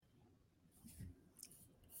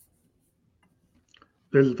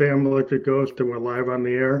This is Fam Electric Ghost, and we're live on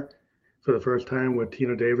the air for the first time with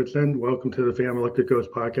Tina Davidson. Welcome to the Fam Electric Ghost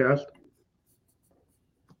podcast.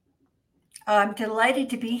 I'm delighted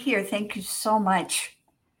to be here. Thank you so much.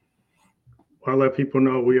 I'll let people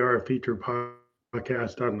know we are a featured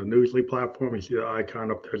podcast on the Newsly platform. You see the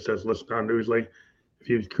icon up there that says listen on Newsly. If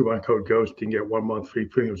you use coupon code GHOST, you can get 1 month free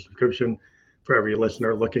premium subscription for every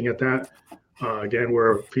listener looking at that. Again,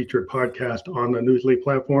 we're a featured podcast on the Newsly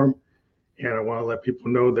platform. And I want to let people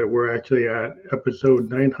know that we're actually at episode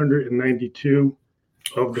 992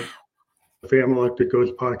 of the Family Electric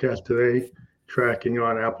Ghost podcast today, tracking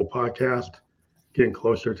on Apple Podcast, getting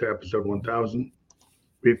closer to episode 1000.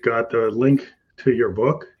 We've got the link to your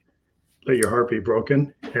book, Let Your Heart Be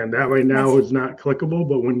Broken. And that right now is not clickable,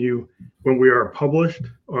 but when we are published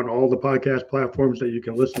on all the podcast platforms that you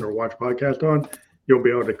can listen or watch podcast on, you'll be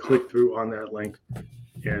able to click through on that link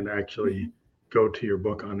and actually go to your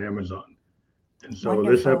book on Amazon. And so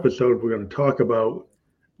Wonderful. This episode, we're going to talk about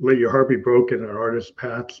Let Your Heart Be Broken, an artist's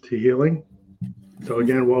paths to healing. So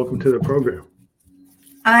again, welcome to the program.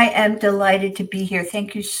 I am delighted to be here.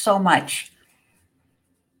 Thank you so much.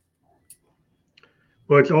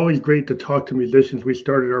 Well, it's always great to talk to musicians. We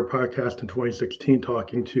started our podcast in 2016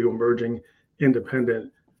 talking to emerging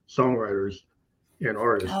independent songwriters and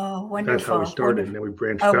artists. Oh, wonderful. That's how we started. And then we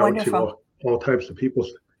branched Oh, out wonderful. to all types of people.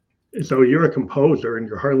 So you're a composer and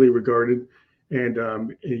you're highly regarded.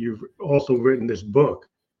 And you've also written this book.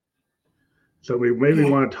 So we maybe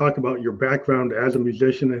want to talk about your background as a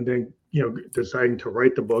musician and then, deciding to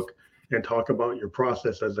write the book and talk about your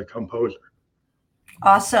process as a composer.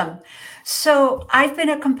 Awesome. So I've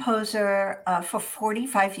been a composer for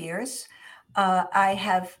 45 years. I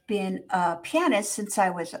have been a pianist since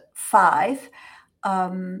I was 5.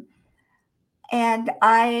 And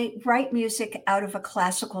I write music out of a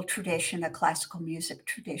classical music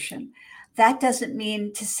tradition. That doesn't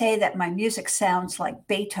mean to say that my music sounds like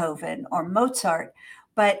Beethoven or Mozart,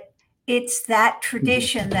 but it's that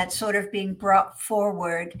tradition that's sort of being brought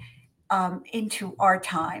forward into our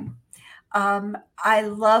time. I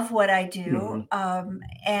love what I do,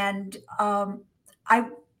 and I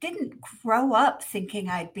didn't grow up thinking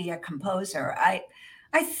I'd be a composer. I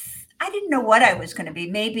didn't know what I was going to be.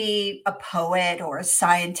 Maybe a poet or a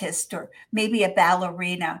scientist or maybe a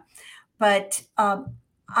ballerina, but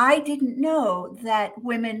I didn't know that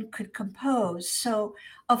women could compose. So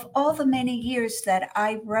of all the many years that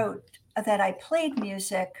I played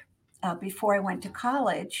music before I went to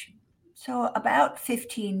college, so about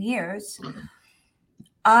 15 years,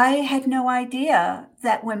 I had no idea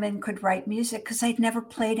that women could write music because I'd never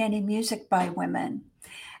played any music by women.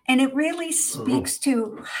 And it really speaks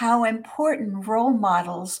to how important role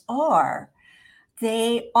models are.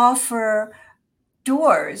 They offer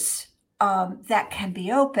doors that can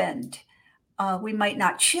be opened. We might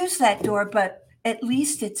not choose that door, but at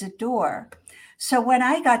least it's a door. So when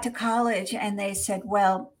I got to college and they said,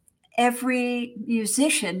 well, every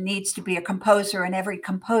musician needs to be a composer and every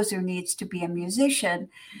composer needs to be a musician,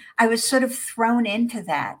 I was sort of thrown into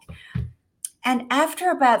that. And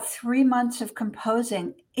after about 3 months of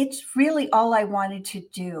composing, it's really all I wanted to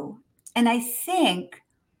do. And I think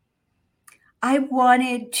I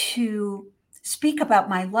wanted to speak about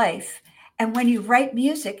my life. And when you write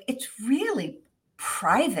music, it's really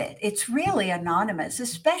private. It's really anonymous,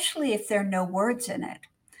 especially if there are no words in it.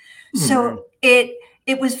 So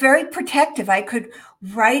it was very protective. I could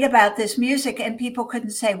write about this music and people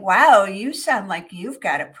couldn't say, wow, you sound like you've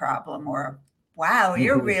got a problem, or wow,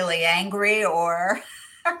 you're really angry, or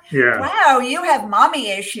wow, you have mommy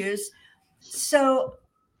issues. So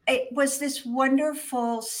it was this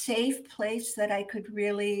wonderful, safe place that I could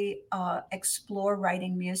really explore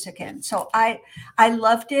writing music in. So I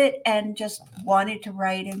loved it and just wanted to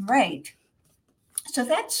write and write. So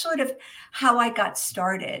that's sort of how I got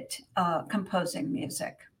started composing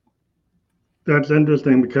music. That's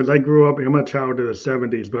interesting because I'm a child of the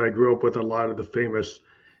 70s, but I grew up with a lot of the famous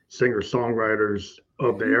singer-songwriters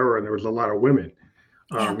of the era, and there was a lot of women.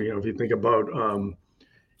 If you think about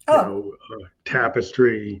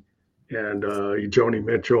Tapestry and Joni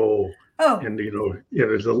Mitchell, and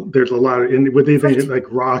there's a lot of, and with anything like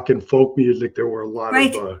rock and folk music, there were a lot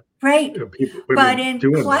of people. But in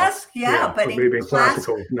class, but maybe in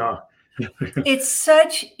classical, no. It's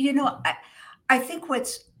such, I think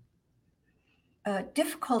what's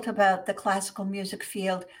difficult about the classical music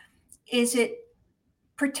field is it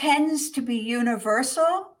pretends to be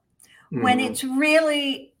universal when it's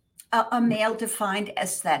really a male-defined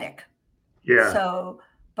aesthetic. Yeah. So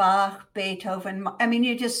Bach, Beethoven, I mean,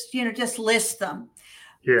 you just list them.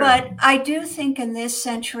 Yeah. But I do think in this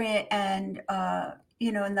century and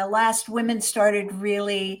in the last, women started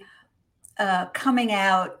really coming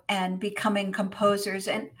out and becoming composers.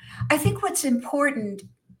 And I think what's important,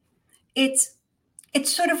 it's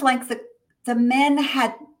sort of like the men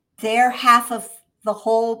had their half of the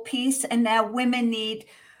whole piece, and now women need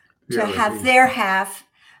to have their half.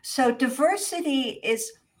 So diversity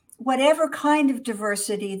is whatever kind of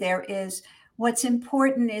diversity there is. What's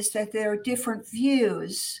important is that there are different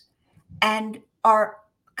views, and our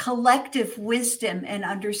collective wisdom and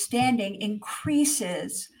understanding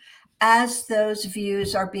increases as those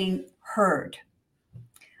views are being heard.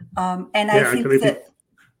 And I think that.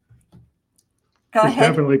 Go ahead.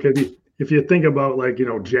 Definitely, because if you think about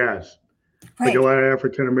jazz, like a lot of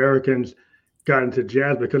African Americans got into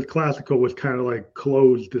jazz because classical was kind of like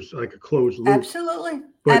closed, just like a closed loop. Absolutely.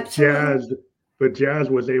 But jazz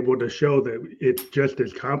was able to show that it's just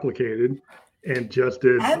as complicated and just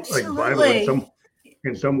as like vital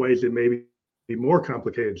in some ways. It may be more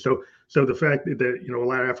complicated. So the fact that a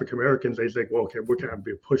lot of African Americans, they think, well, okay, we're kind of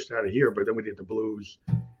being pushed out of here, but then we did the blues,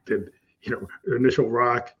 did initial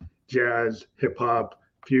rock, jazz, hip hop,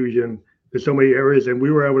 fusion. There's so many areas, and we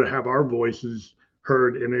were able to have our voices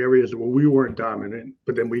heard in areas where we weren't dominant,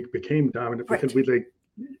 but then we became dominant because we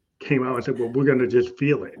came out and said, well, we're going to just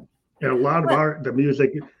feel it. And a lot of the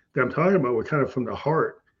music that I'm talking about were kind of from the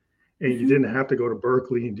heart, and you didn't have to go to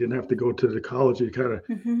Berkeley, you didn't have to go to the college. You kind of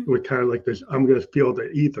it was kind of like this. I'm going to feel the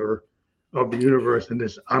ether of the universe, and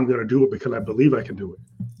this I'm going to do it because I believe I can do it.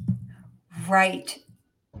 Right,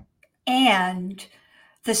 and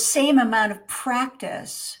the same amount of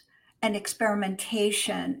practice and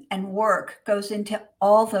experimentation and work goes into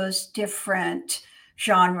all those different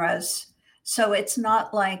genres. So it's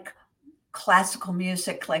not like classical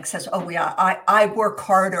music like says, oh yeah, I work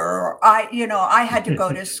harder, or I had to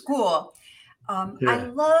go to school. I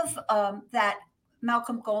love that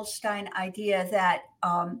Malcolm Goldstein idea that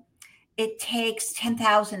it takes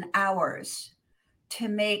 10,000 hours to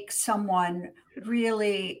make someone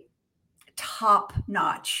really top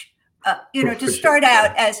notch, to start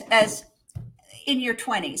out as in your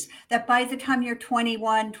 20s, that by the time you're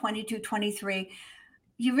 21, 22, 23,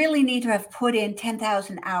 you really need to have put in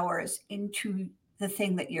 10,000 hours into the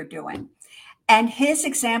thing that you're doing. And his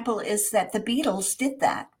example is that the Beatles did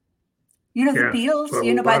that. The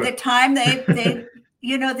Beatles, by the time they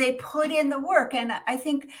they put in the work. And I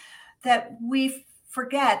think that we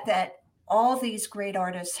forget that all these great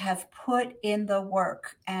artists have put in the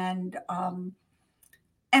work. And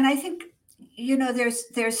I think,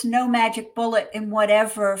 there's no magic bullet in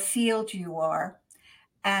whatever field you are.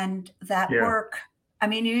 And that work, I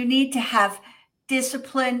mean, you need to have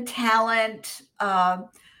discipline, talent,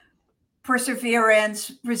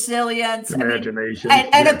 perseverance, resilience, imagination,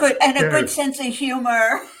 and a good sense of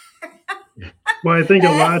humor. Well, I think a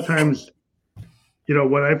lot of times,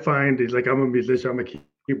 what I find is, like, I'm a musician, I'm a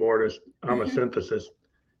keyboardist, I'm a synthesist.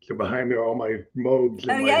 So behind me are all my Moogs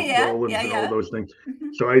and my Rolands and all those things.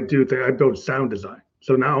 So I build sound design.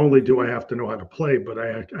 So not only do I have to know how to play, but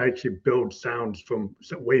I actually build sounds from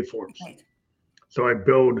waveforms. Right. So I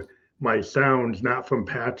build my sounds not from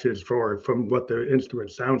patches from what the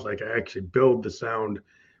instrument sounds like. I actually build the sound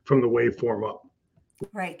from the waveform up,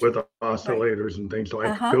 with oscillators and things. So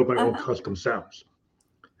I build my own custom sounds.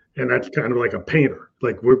 And that's kind of like a painter,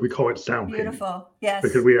 like we call it sound painting. Beautiful, yes.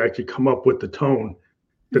 Because we actually come up with the tone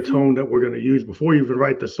that we're going to use. Before you even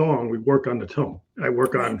write the song, we work on the tone. I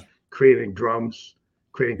work on creating drums,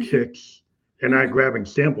 creating kicks, and not grabbing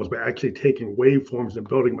samples, but actually taking waveforms and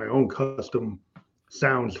building my own custom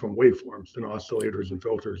sounds from waveforms and oscillators and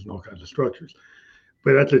filters and all kinds of structures.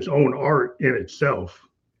 But that's its own art in itself.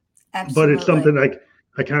 Absolutely. But it's something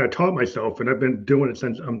I kind of taught myself, and I've been doing it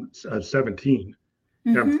since I'm 17.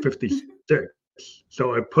 And I'm 56.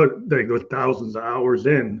 So I put those thousands of hours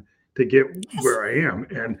in to get where I am.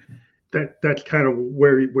 And that's kind of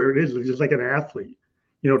where it is. It's just like an athlete,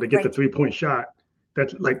 to get the 3-point shot.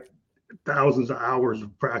 That's like thousands of hours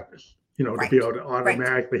of practice, to be able to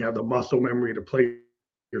automatically have the muscle memory to play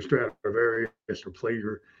your Stradivarius or play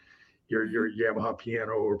your Yamaha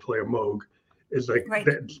piano or play a Moog. It's like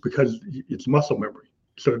that's because it's muscle memory.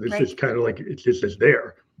 So it's just kind of like it's just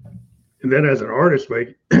there. And then as an artist,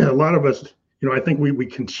 like a lot of us, I think we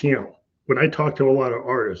can channel. When I talk to a lot of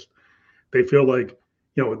artists, they feel like,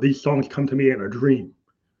 these songs come to me in a dream,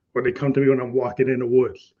 or they come to me when I'm walking in the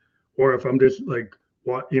woods, or if I'm just like,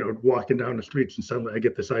 walking down the streets and suddenly I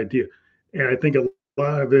get this idea. And I think a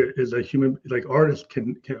lot of it is a human, like artists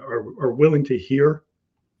are willing to hear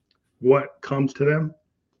what comes to them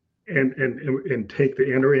and take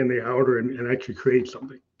the inner and the outer and actually create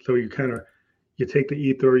something. So you take the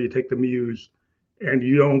ether, you take the muse, and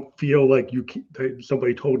you don't feel like that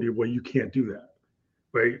somebody told you, well, you can't do that,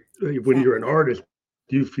 right? When you're an Exactly. artist,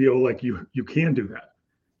 you feel like you can do that,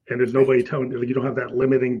 and there's nobody Right. telling you. You don't have that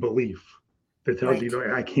limiting belief that tells you,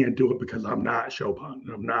 Right. I can't do it because I'm not Chopin,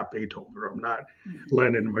 I'm not Beethoven, or I'm not Mhm.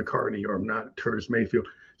 Lennon and McCartney, or I'm not Curtis Mayfield.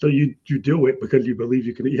 So you do it because you believe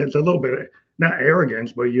you can. It's a little bit of, not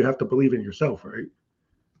arrogance, but you have to believe in yourself, right?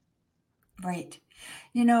 Right.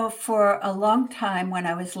 For a long time when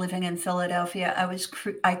I was living in Philadelphia,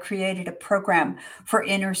 I created a program for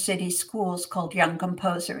inner city schools called Young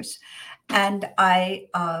Composers, and I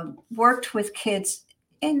worked with kids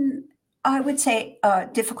in, I would say,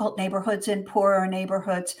 difficult neighborhoods and poorer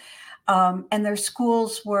neighborhoods, and their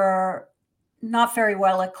schools were not very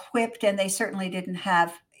well equipped, and they certainly didn't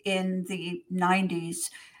have in the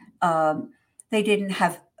 '90s. Um, they didn't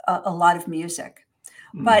have a lot of music,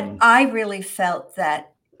 but Mm-hmm. I really felt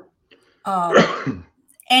that um,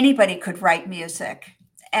 anybody could write music,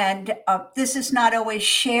 and this is not always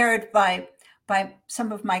shared by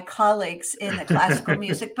some of my colleagues in the classical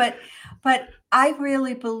music, but I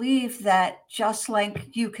really believe that just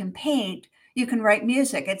like you can paint, you can write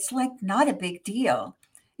music. It's like not a big deal.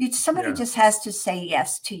 Somebody Yeah, just has to say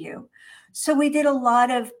yes to you. So we did a lot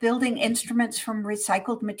of building instruments from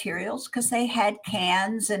recycled materials because they had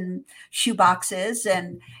cans and shoe boxes,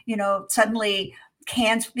 and suddenly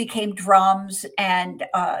cans became drums, and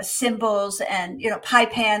cymbals, and pie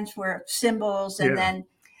pans were cymbals, and yeah, then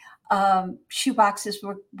shoe boxes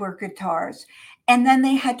were guitars. And then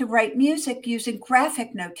they had to write music using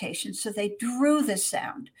graphic notation, so they drew the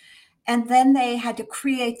sound, and then they had to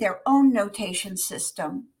create their own notation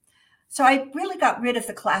system. So I really got rid of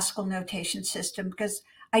the classical notation system because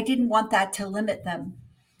I didn't want that to limit them.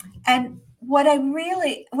 And what I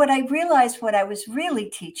realized, what I was really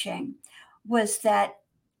teaching, was that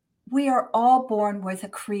we are all born with a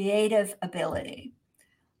creative ability.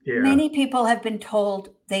 yeah, Many people have been told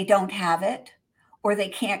they don't have it, or they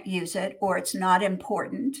can't use it, or it's not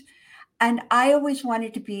important. And I always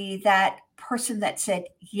wanted to be that person that said,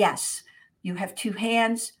 yes, you have two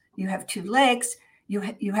hands, you have two legs,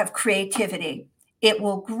 you have creativity. It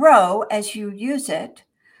will grow as you use it.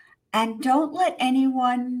 And don't let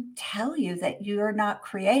anyone tell you that you're not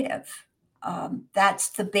creative. That's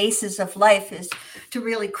the basis of life, is to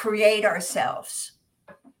really create ourselves.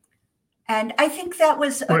 And I think that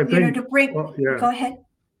was, well, I to think, bring, well, yeah. go ahead.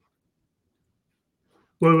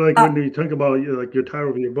 Well, like Uh, when you talk about, like your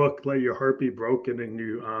title of your book, "Let Your Heart Be Broken,"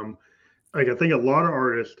 and like I think a lot of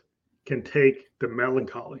artists can take the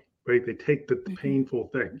melancholy, right? They take the mhm, painful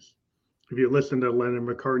things. If you listen to Lennon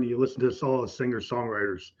McCartney, you listen to all the singer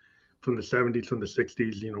songwriters from the '70s, from the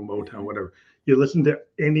 '60s, Motown, mhm, whatever. You listen to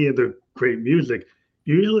any of the great music,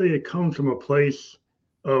 usually it comes from a place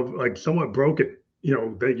of like somewhat broken,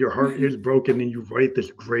 that your heart mhm, is broken and you write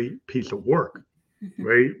this great piece of work, mhm.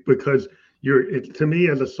 right? Because to me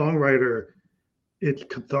as a songwriter, it's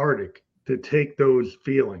cathartic to take those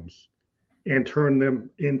feelings and turn them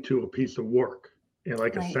into a piece of work and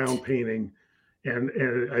like a sound Right. painting. And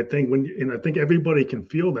I think and I think everybody can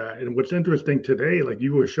feel that. And what's interesting today, like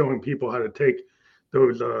you were showing people how to take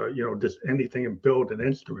those, just anything and build an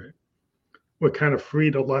instrument. What kind of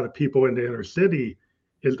freed a lot of people in the inner city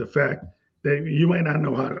is the fact that you might not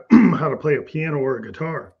know how to how to play a piano or a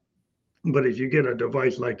guitar, but if you get a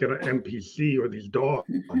device like an MPC or these DAWs,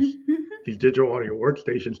 Mhm, these mhm. digital audio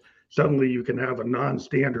workstations, suddenly you can have a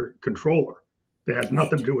non-standard controller that has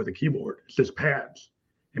nothing to Right. do with the keyboard. It's just pads,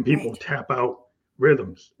 and people Right. tap out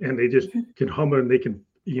rhythms, and they just Mhm. can hum it. And they can,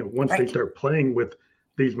 once they Right. start playing with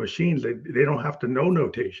these machines, they don't have to know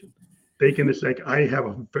notation. They can Mhm. just like I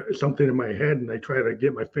have something in my head, and I try to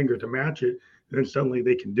get my finger to match it, and then suddenly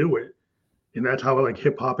they can do it. And that's how like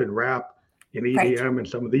hip hop and rap and Right. EDM and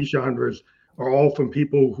some of these genres are all from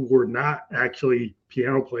people who were not actually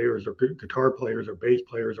piano players or guitar players or bass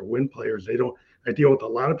players or wind players. They don't. I deal with a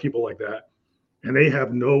lot of people like that, and they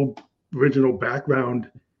have no original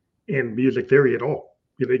background in music theory at all.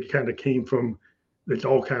 They kind of came from. It's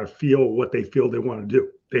all kind of feel what they feel they want to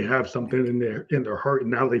do. They have something in their heart,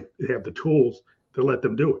 and now they have the tools to let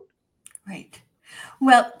them do it. Right.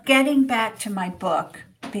 Well, getting back to my book,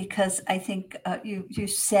 because I think you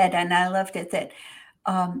said, and I loved it,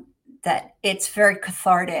 um, that it's very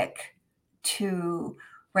cathartic to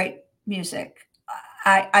write music.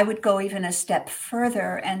 I would go even a step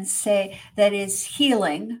further and say that is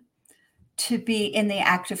healing to be in the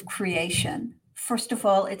act of creation. First of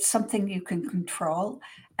all, it's something you can control,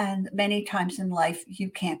 and many times in life you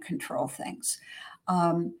can't control things.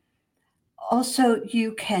 Um, Also,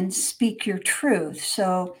 you can speak your truth.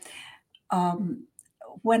 So um,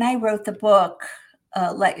 when I wrote the book,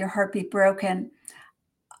 Let Your Heart Be Broken,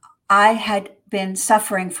 I had been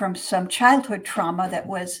suffering from some childhood trauma that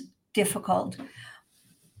was difficult,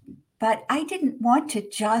 but I didn't want to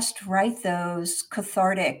just write those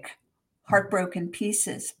cathartic, heartbroken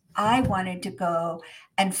pieces. I wanted to go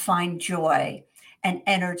and find joy and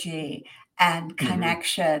energy and Hmm.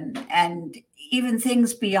 connection and even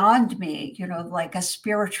things beyond me, like a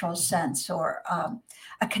spiritual sense or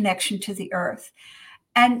a connection to the earth.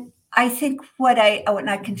 And I think and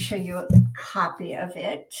I can show you a copy of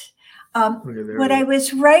it. Okay, there What it I is.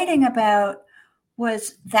 was writing about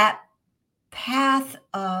was that path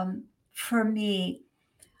for me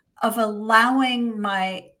of allowing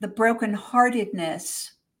the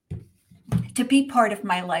brokenheartedness to be part of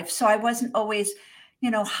my life. So I wasn't always,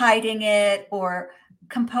 hiding it or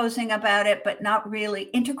composing about it, but not really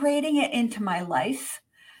integrating it into my life.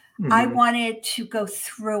 I Hmm. wanted to go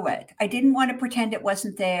through it. I didn't want to pretend it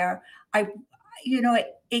wasn't there.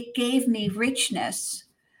 It gave me richness.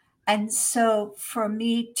 And so for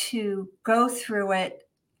me to go through it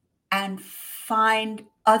and find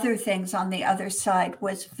other things on the other side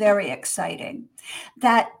was very exciting.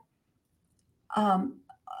 That um,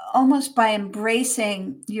 almost by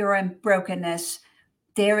embracing your brokenness,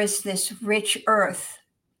 there is this rich earth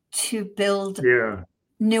to build Yeah.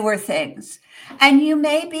 newer things. And you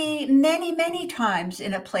may be many, many times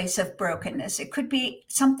in a place of brokenness. It could be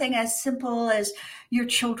something as simple as your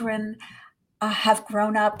children have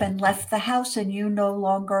grown up and left the house, and you no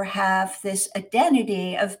longer have this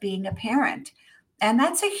identity of being a parent. And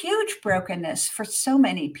that's a huge brokenness for so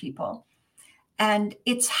many people. And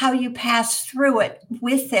it's how you pass through it,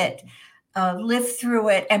 with it, live through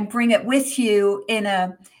it, and bring it with you in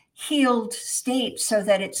a healed state so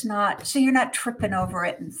that so you're not tripping over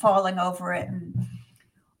it and falling over it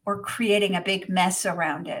or creating a big mess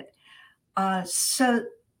around it. So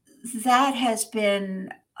that has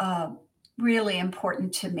been really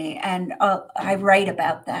important to me. And I write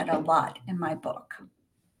about that a lot in my book.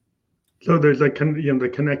 So there's like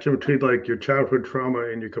the connection between like your childhood trauma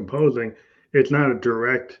and your composing. It's not a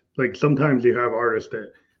direct like sometimes you have artists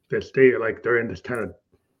that stay like they're in this kind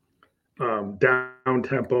of down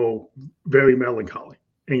tempo, very melancholy,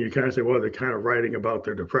 and you kind of say, well, they're kind of writing about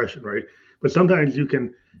their depression, right? But sometimes you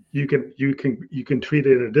can treat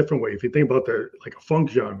it in a different way. If you think about the like a funk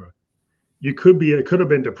genre, it could have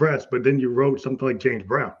been depressed, but then you wrote something like James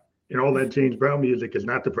Brown, and all that James Brown music is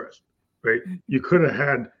not depressed, right? You could have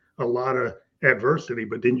had a lot of adversity,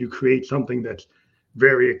 but then you create something that's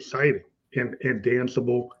very exciting and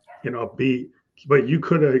danceable and upbeat. But you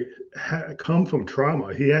could have come from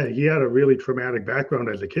trauma. He had a really traumatic background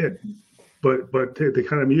as a kid, but the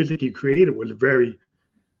kind of music he created was very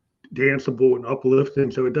danceable and uplifting.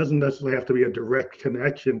 So it doesn't necessarily have to be a direct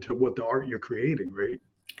connection to what the art you're creating, right?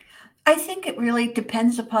 I think it really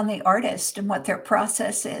depends upon the artist and what their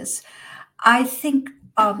process is. I think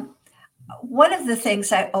one of the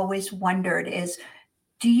things I always wondered is,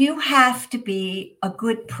 do you have to be a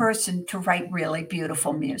good person to write really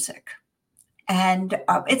beautiful music? And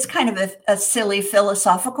it's kind of a silly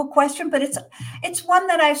philosophical question, but it's one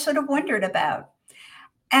that I've sort of wondered about.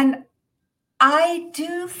 And I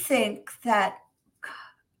do think that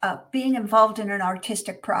being involved in an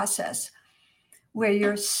artistic process where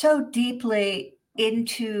you're so deeply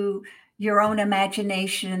into your own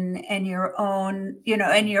imagination and your own,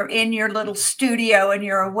 and you're in your little studio and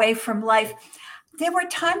you're away from life. There were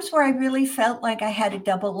times where I really felt like I had a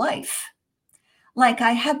double life. Like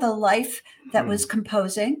I had the life that Hmm. was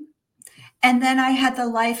composing, and then I had the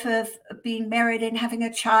life of being married and having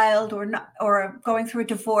a child, or not, or going through a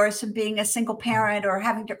divorce and being a single parent, or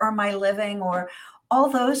having to earn my living, or all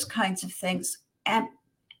those kinds of things. And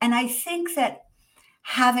I think that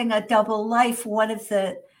having a double life, one of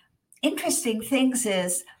the interesting things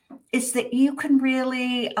is that you can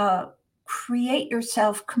really create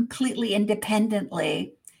yourself completely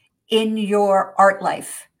independently in your art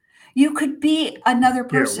life. You could be another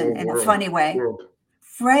Yeah, person in a funny way, world.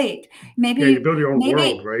 right? Yeah, you maybe build your own world,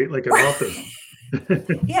 maybe right? Like an author,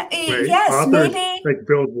 yeah, right? yes, Authors maybe. like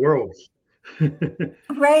build worlds.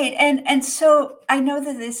 Right. And so I know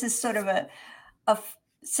that this is sort of a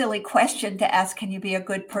silly question to ask, can you be a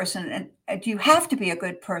good person, and do you have to be a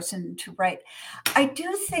good person to write? I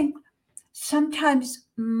do think sometimes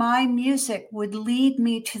my music would lead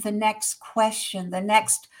me to the next question, the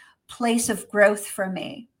next place of growth for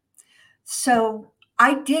me. So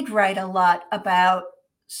I did write a lot about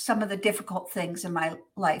some of the difficult things in my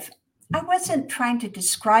life. I wasn't trying to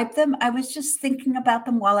describe them, I was just thinking about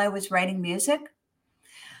them while I was writing music.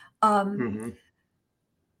 Um, Hmm.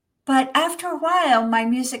 but after a while, my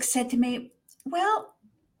music said to me, well,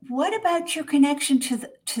 what about your connection to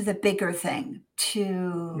the bigger thing,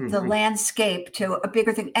 to the Hmm. landscape, to a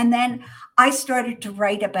bigger thing? And then I started to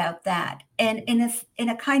write about that, and in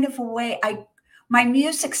a kind of a way, I my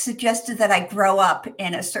music suggested that I grow up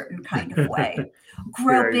in a certain kind of way,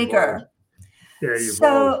 grow Yeah, evolve. bigger. Yeah, evolve.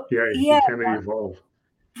 So Yeah, you yeah, kind of evolve,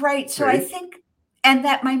 right. So I right? think, and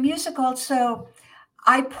that my music also,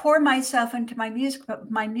 I pour myself into my music,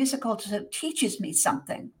 but my music also teaches me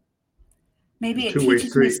something. It's a Maybe it two-way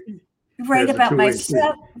teaches me street. Yeah, right it's a about two-way street.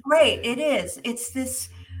 myself. Right, it is. It's this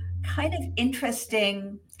kind of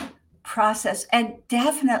interesting process, and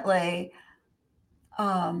definitely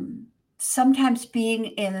um, sometimes being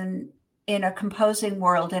in a composing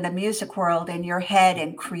world, in a music world, in your head,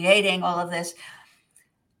 and creating all of this,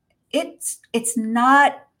 it's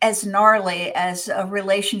not as gnarly as a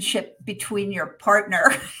relationship between your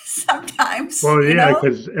partner sometimes, Well, you yeah, know?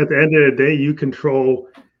 because at the end of the day, you control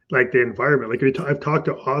like the environment. Like I've talked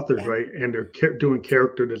to authors, Yeah. right, and they're doing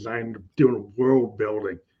character design, doing world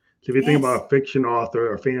building. So if you think Yes. about a fiction author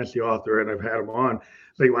or a fantasy author, and I've had them on,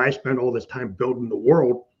 like I spend all this time building the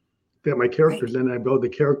world that my Right. characters in, I build the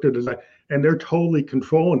character design, and they're totally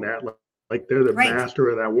controlling that, like they're the Right. master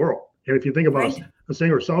of that world. And if you think about Right. a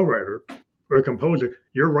singer songwriter or a composer,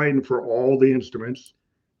 you're writing for all the instruments.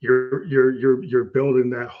 You're building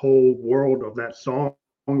that whole world of that song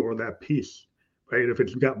or that piece, right? If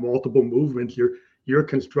it's got multiple movements, you're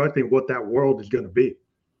constructing what that world is going to be.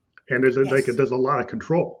 And Yes. there's a lot of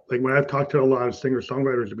control. Like when I've talked to a lot of singer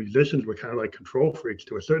songwriters and musicians, we're kind of like control freaks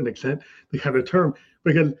to a certain extent, the kind of term,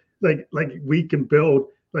 because like we can build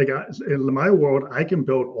in my world, I can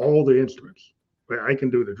build all the instruments. Right? I can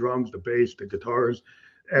do the drums, the bass, the guitars,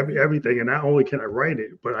 Mhm. everything. And not only can I write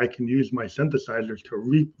it, but I can use my synthesizers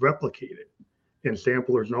to replicate it and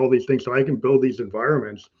samplers and all these things. So I can build these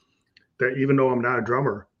environments that even though I'm not a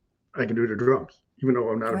drummer, I can do the drums. Even though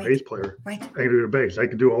I'm not a Right. bass player, Right. I can do the bass. I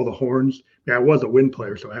can do all the horns. Yeah, I was a wind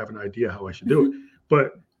player, so I have an idea how I should do it. Mhm.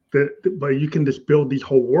 But but you can just build these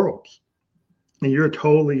whole worlds, and you're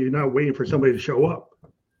not waiting for somebody to show up.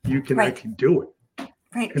 You can Right. actually do it. And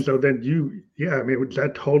Right. so then yeah, I mean,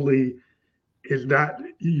 that totally is not,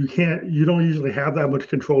 you don't usually have that much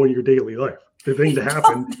control in your daily life. The things that You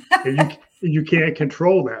happen, don't. and you can't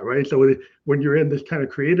control that, right? So when you're in this kind of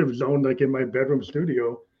creative zone, like in my bedroom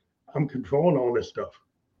studio, I'm controlling all this stuff.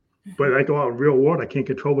 But Mhm. I go out in real world, I can't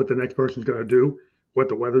control what the next person's going to do, what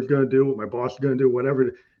the weather's going to do, what my boss is going to do,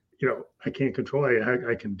 whatever. I can't control.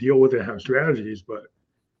 I can deal with it, have strategies, but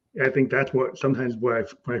I think that's what sometimes when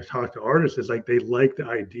I talk to artists is like they like the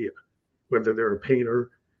idea, whether they're a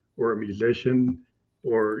painter or a musician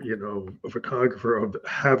or a photographer, of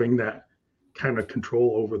having that kind of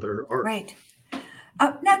control over their art. Right.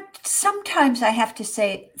 Now, sometimes I have to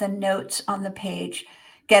say the notes on the page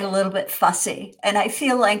get a little bit fussy, and I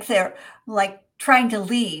feel like they're like trying to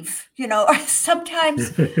leave, or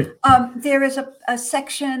sometimes there is a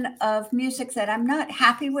section of music that I'm not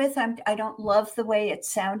happy with. I don't love the way it's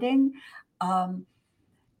sounding. Um,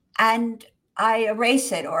 and I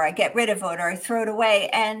erase it or I get rid of it or I throw it away.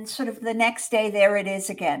 And sort of the next day, there it is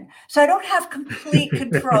again. So I don't have complete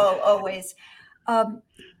control always. Um,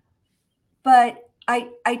 but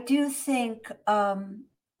I do think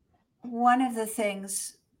one of the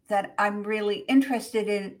things that I'm really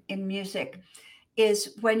interested in music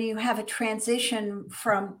is when you have a transition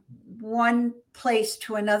from one place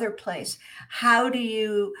to another place. How do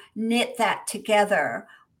you knit that together?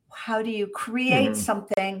 How do you create Hmm.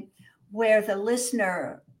 something where the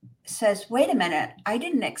listener says, wait a minute, I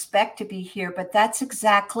didn't expect to be here, but that's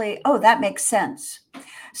exactly, oh, that makes sense.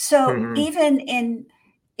 So Hmm. even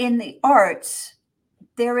in the arts,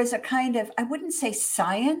 there is a kind of, I wouldn't say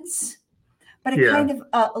science, but a Yeah, kind of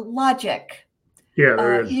logic. yeah,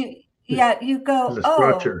 there is. You There's go, a oh,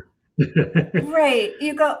 structure. Yeah, right.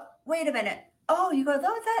 You go, wait a minute. Oh, you go,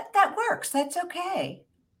 oh, that works. That's okay.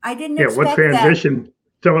 I didn't what expect that. transition?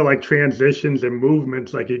 Some of like transitions and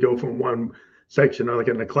movements, like you go from Mhm. one section, like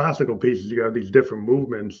in the classical pieces, you have these different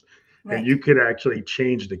movements, and Right. you could actually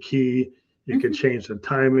change the key. You could Hmm. change the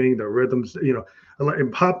timing, the rhythms.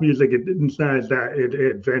 In pop music, it's not as that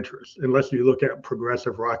adventurous, unless you look at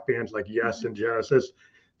progressive rock bands like Yes Hmm. and Genesis,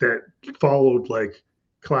 that followed like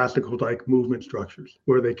classical like movement structures,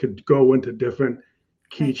 where they could go into different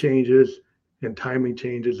key Right. changes and timing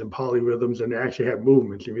changes and polyrhythms, and they actually had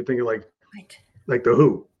movements. If you think of Right. like the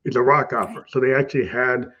Who, it's a rock Right. opera, so they actually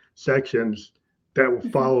had sections that Hmm.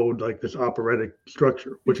 followed like this operatic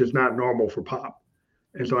structure, which is Hmm. not normal for pop.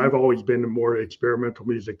 And so I've Hmm. always been more experimental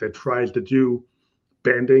music that tries to do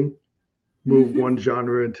bending, move Hmm. one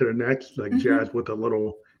genre into the next, like Hmm. jazz with a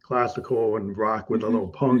little classical and rock with a Mm-hmm. little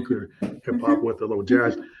punk, or hip hop Mm-hmm. with a little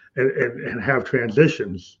jazz, Mm-hmm. and have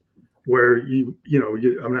transitions where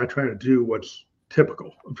I'm not trying to do what's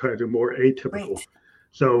typical. I'm trying to do more atypical. Right.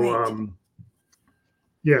 So Right.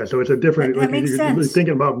 yeah, so it's a different, That like makes you're sense.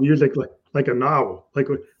 thinking about music like a novel, like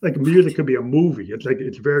music Right. could be a movie.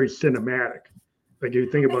 It's very cinematic. Like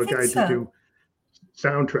you think I about think guys who so. do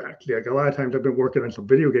soundtracks. Like a lot of times I've been working on some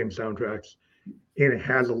video game soundtracks, and it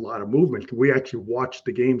has a lot of movement. We actually watch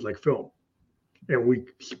the games like film, and we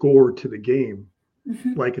score to the game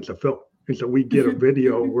Mm-hmm. like it's a film. And so we get a Mm-hmm.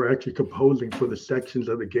 video. Mm-hmm. We're actually composing for the sections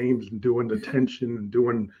of the games and doing the Mm-hmm. tension and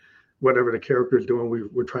doing whatever the character is doing.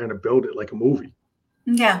 We're trying to build it like a movie.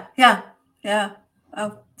 Yeah. Yeah. Yeah.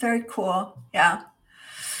 Oh, very cool. Yeah.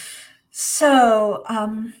 So,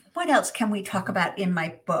 what else can we talk about in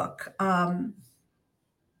my book? Um,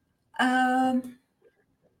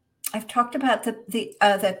 I've talked about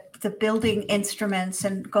the building instruments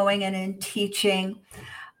and going in and teaching.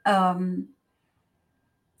 Um,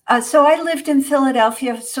 so I lived in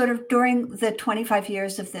Philadelphia sort of during the 25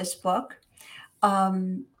 years of this book.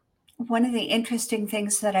 Um, One of the interesting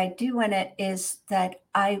things that I do in it is that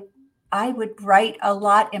I would write a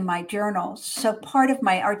lot in my journal. So part of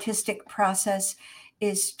my artistic process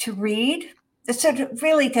is to read, so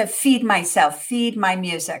really to feed myself, feed my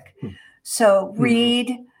music. So Mm-hmm.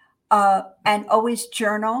 read and always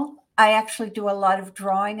journal. I actually do a lot of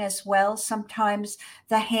drawing as well. Sometimes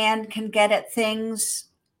the hand can get at things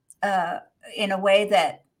uh, in a way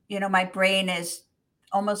that my brain is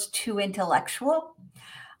almost too intellectual.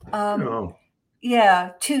 Um, Oh,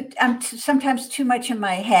 yeah, sometimes too much in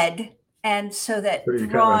my head, and so so that you kind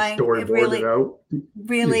of drawing it storyboard it really out. You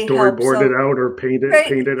really helps. storyboard it So out, or right,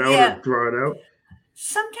 paint it out, or yeah. draw it out.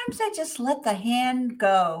 Sometimes I just let the hand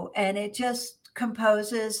go, and it just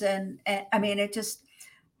composes, and I mean, it just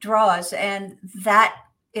draws, and that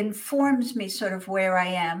informs me sort of where I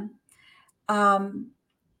am. Um,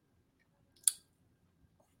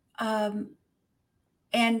 um,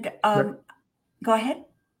 and Go ahead.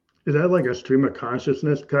 Is that like a stream of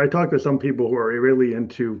consciousness? Because I talk to some people who are really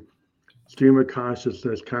into stream of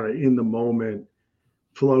consciousness, kind of in the moment,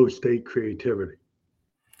 flow state creativity.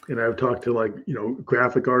 And I've talked to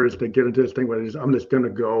graphic artists that get into this thing where I'm just gonna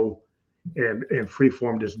go and free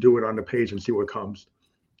form just do it on the page and see what comes.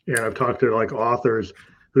 And I've talked to like authors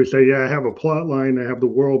who say, yeah, I have a plot line, I have the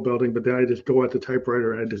world building, but then I just go at the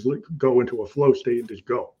typewriter and I just go into a flow state and just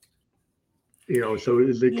go. So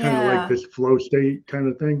is it kind of like Yeah. this flow state kind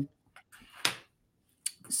of thing?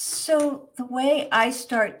 So the way I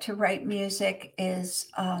start to write music is,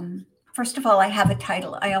 first of all, I have a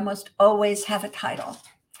title. I almost always have a title.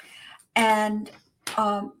 And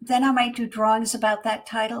then I might do drawings about that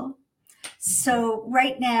title. So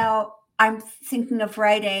right now, I'm thinking of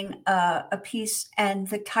writing a piece, and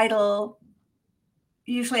the title,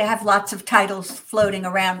 usually I have lots of titles floating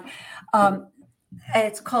around. Um,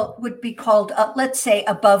 would be called, let's say,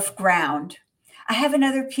 Above Ground. I have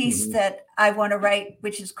another piece Mm-hmm. that I want to write,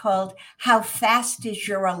 which is called How Fast Is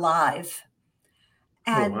You're Alive?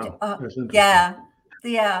 Oh, And wow. That's interesting. yeah,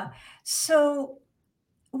 yeah. So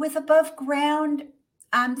with Above Ground,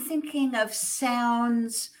 I'm thinking of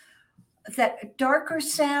sounds, that darker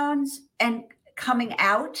sounds and coming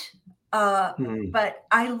out. Uh, Mm-hmm. but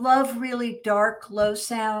I love really dark, low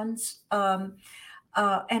sounds.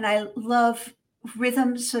 And I love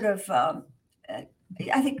rhythms, sort of, uh,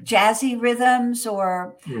 I think jazzy rhythms,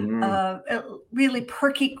 or Mm-hmm. uh, really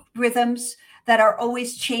perky rhythms that are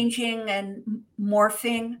always changing and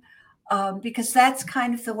morphing, because that's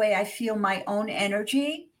kind of the way I feel my own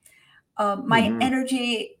energy. My Mm-hmm.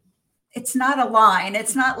 energy, it's not a line.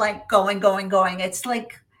 It's not like going, going, going. It's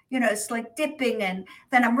like, it's like dipping, and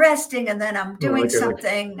then I'm resting, and then I'm Oh, doing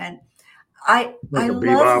something. And I like a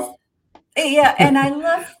love, bebop. yeah, and I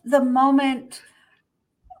love the moment,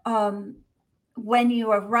 um, when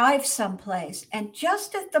you arrive someplace, and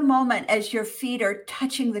just at the moment as your feet are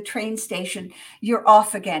touching the train station, you're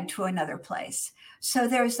off again to another place. So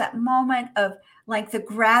there's that moment of, like, the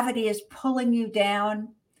gravity is pulling you down,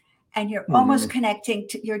 and you're almost Mm-hmm. connecting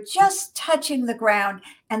to, you're just touching the ground,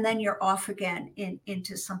 and then you're off again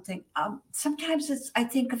into something. Sometimes I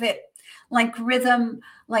think of it like rhythm,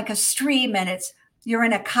 like a stream, and you're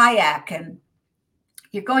in a kayak, and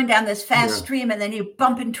you're going down this fast Yeah. stream, and then you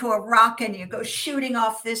bump into a rock, and you go shooting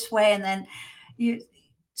off this way, and then you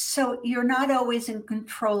so you're not always in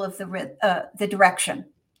control of the direction.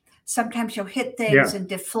 Sometimes you'll hit things Yeah. and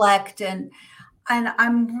deflect, and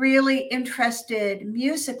I'm really interested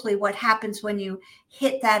musically what happens when you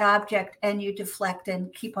hit that object and you deflect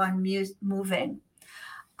and keep on moving.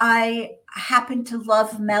 I happen to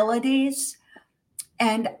love melodies,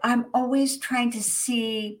 And I'm always trying to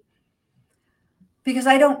see, because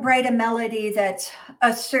I don't write a melody that's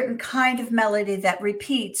a certain kind of melody that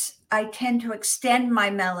repeats. I tend to extend my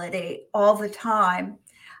melody all the time.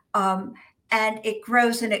 And it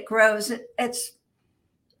grows and it grows. I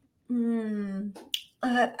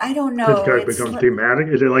don't Just know. kind of It's becomes thematic.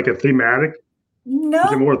 Is it like a thematic? Is it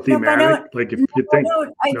no, more no, I thematic? don't. Like if No, you think,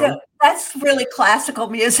 I don't. no? That's really classical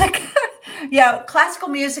music. Yeah, classical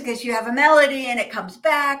music is you have a melody and it comes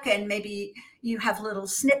back, and maybe you have little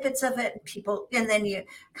snippets of it, and people, and then you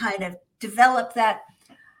kind of develop that.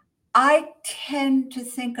 I tend to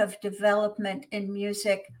think of development in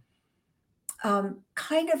music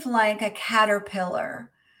kind of like a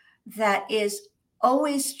caterpillar that is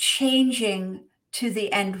always changing to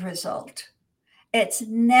the end result. It's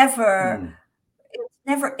never Mm. it's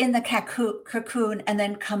never in the cocoon and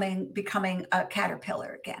then becoming a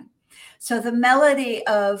caterpillar again. So the melody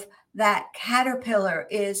of that caterpillar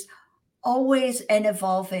is always an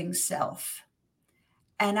evolving self.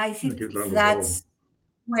 And I It think keeps on evolving. that's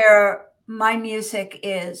where my music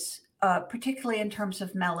is, particularly in terms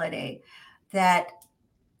of melody, that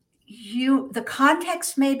the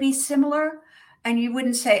context may be similar, and you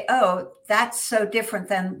wouldn't say, oh, that's so different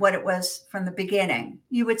than what it was from the beginning.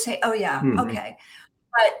 You would say, oh yeah, Hmm. okay.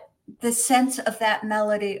 But the sense of that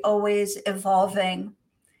melody always evolving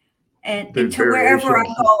and There's into wherever I'm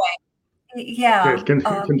variations. going. Yeah, it's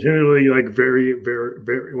Yeah. continually like very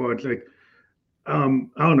well. It's like I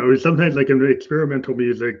don't know. Sometimes like in experimental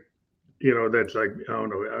music, that's like I don't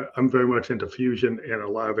know. I'm very much into fusion and a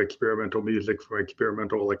lot of experimental music from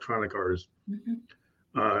experimental electronic artists, Mhm.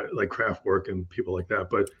 like Kraftwerk and people like that.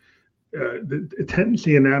 But the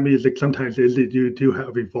tendency in that music sometimes is that you do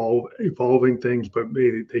have evolving things, but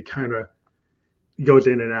maybe they kind of goes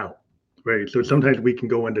in and out, right? So sometimes we can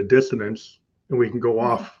go into dissonance and we can go Mhm.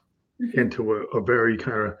 off Mhm. into a very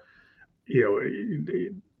kind of you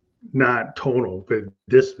know not tonal, but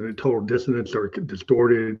dissonant, total dissonance or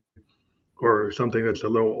distorted or something that's a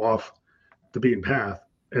little off the beaten path,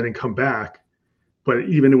 and then come back. But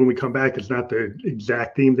even when we come back, it's not the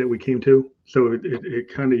exact theme that we came to. So it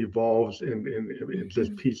kind of evolves in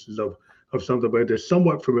just Mhm. pieces of something, but it's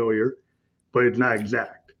somewhat familiar, but it's not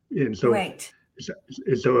exact. And so Right.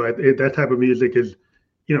 that type of music is,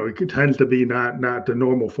 it tends to be not the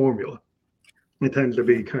normal formula. It tends to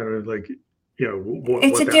Yeah. be kind of like, what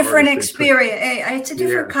It's a that different artist did. experience. It's a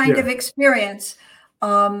different Yeah, kind yeah. of experience.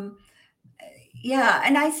 Um, yeah.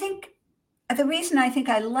 And I think the reason I think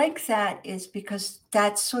I like that is because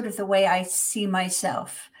that's sort of the way I see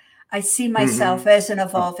myself. I see myself Hmm. as an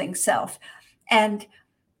evolving self. And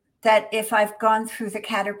that if I've gone through the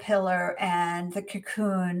caterpillar and the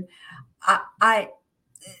cocoon, I, I,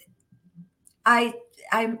 I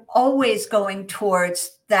I'm always going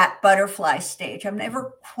towards that butterfly stage. I'm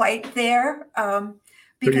never quite there So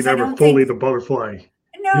you're because I never don't think, fully the butterfly.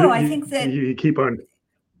 no, You I you think that you keep on.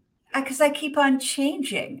 because I keep on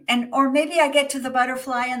changing, and or maybe I get to the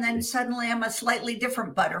butterfly and then suddenly I'm a slightly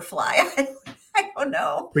different butterfly. I don't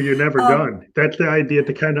know. But you're never Um, done. That's the idea,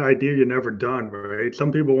 the kind of idea you're never done, right?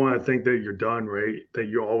 Some people want to think that you're done, right? That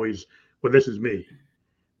you're always, well, this is me.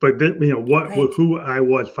 But then, right. who I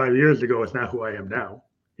was 5 years ago is not who I am now.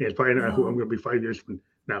 And it's probably not who I'm No, going to be 5 years from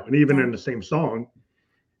now. And even in no. the same song,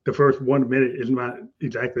 the first 1 minute is not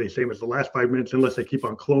exactly the same as the last 5 minutes unless I keep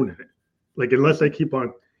on cloning it. Like, unless I keep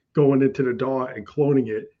on going into the DAW and cloning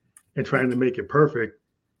it and trying Right. to make it perfect,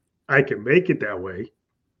 I can make it that way,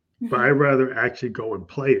 but I'd Hmm. rather actually go and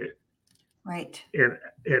play it. Right.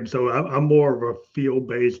 And so I'm more of a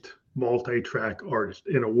field-based multi-track artist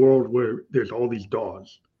in a world where there's all these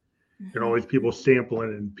DAWs and all Hmm. these people sampling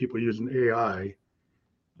and people using AI.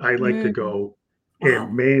 I like to Mm. go and Wow.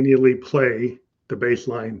 manually play the bass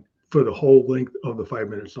line for the whole length of the 5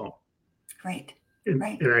 minute song Right. and,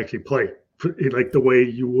 Right. and actually play it like the way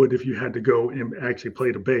you would if you had to go and actually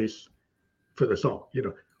play the bass for the song,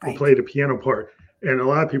 or Right. play the piano part. And a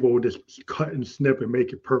lot of people would just cut and snip and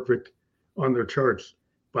make it perfect on their charts.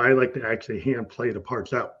 But I like to actually hand play the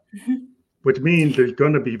parts out, Mhm. which means there's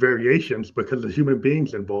going to be variations because the human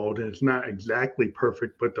beings involved, and it's not exactly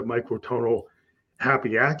perfect, but the microtonal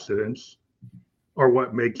happy accidents are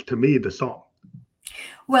what makes to me the song.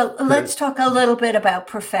 Well, That let's talk a little bit about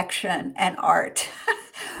perfection and art.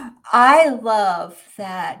 I love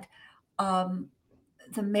that um,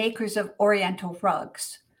 the makers of Oriental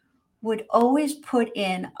rugs would always put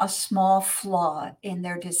in a small flaw in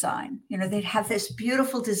their design. They'd have this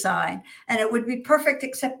beautiful design and it would be perfect,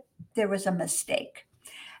 except there was a mistake.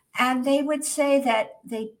 And they would say that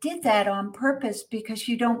they did that on purpose because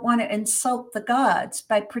you don't want to insult the gods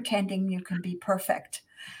by pretending you can be perfect.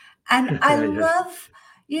 And I Yeah. love,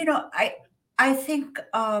 I think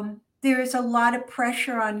there is a lot of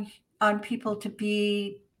pressure on people to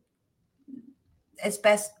be as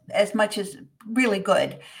much as really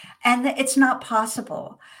good, and it's not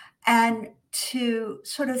possible. And to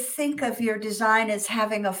sort of think of your design as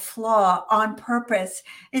having a flaw on purpose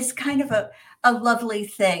is kind of a lovely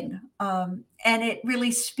thing, and it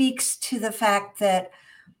really speaks to the fact that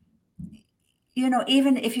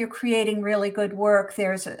even if you're creating really good work,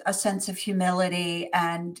 there's a sense of humility,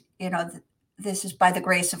 and this is by the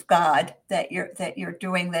grace of God that you're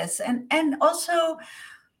doing this, and also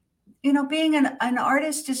being an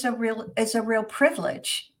artist is a real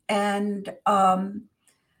privilege. And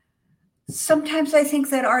sometimes I think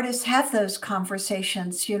that artists have those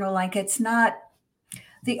conversations, like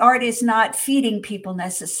the art is not feeding people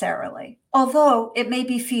necessarily, although it may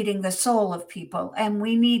be feeding the soul of people, and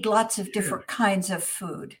we need lots of Yeah. different kinds of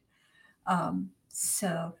food.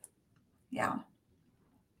 So yeah.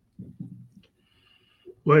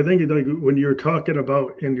 Well, I think like when you're talking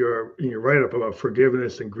about in your write up about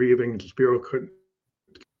forgiveness and grieving, spiritual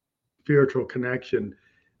connection,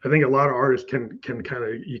 I think a lot of artists can kind of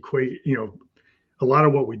equate. A lot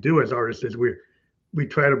of what we do as artists is we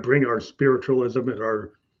try to bring our spiritualism and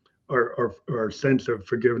our sense of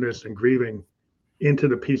forgiveness and grieving into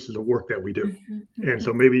the pieces of work that we do. Mhm, And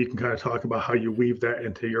so mhm. maybe you can kind of talk about how you weave that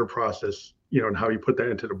into your process, and how you put that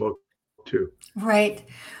into the book too. Right.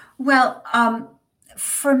 Well,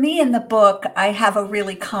 for me in the book, I have a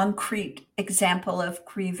really concrete example of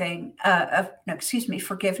grieving, of no, excuse me,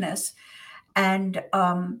 forgiveness. And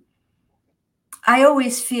I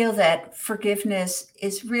always feel that forgiveness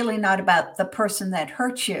is really not about the person that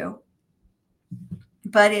hurt you,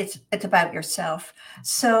 but it's about yourself.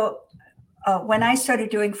 So when I started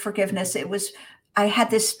doing forgiveness, I had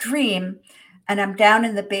this dream, and I'm down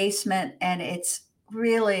in the basement, and it's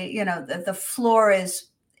really, the floor is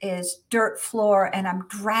dirt floor, and I'm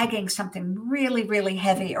dragging something really, really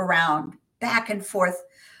heavy around back and forth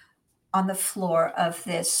on the floor of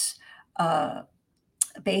this uh,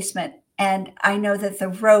 basement. And I know that the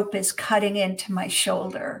rope is cutting into my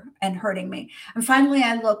shoulder and hurting me. And finally,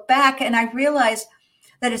 I look back and I realize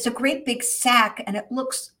that it's a great big sack, and it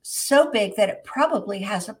looks so big that it probably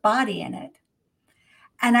has a body in it.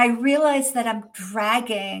 And I realize that I'm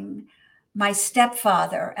dragging my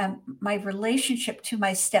stepfather and my relationship to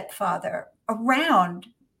my stepfather around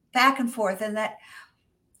back and forth, and that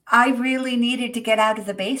I really needed to get out of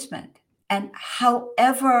the basement. And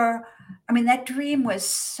however, I mean, that dream was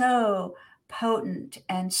so potent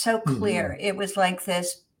and so Mm-hmm. clear. It was like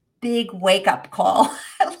this big wake up call,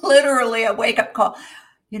 literally a wake up call.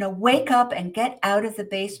 Wake up and get out of the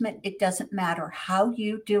basement. It doesn't matter how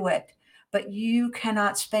you do it, but you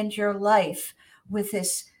cannot spend your life with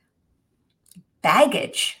this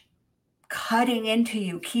baggage cutting into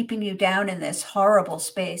you, keeping you down in this horrible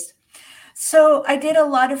space. So I did a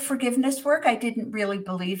lot of forgiveness work. I didn't really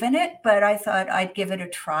believe in it, but I thought I'd give it a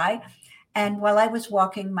try. And while I was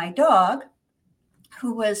walking my dog,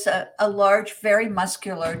 who was a large, very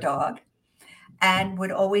muscular dog, and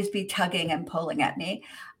would always be tugging and pulling at me,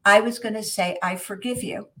 I was going to say, I forgive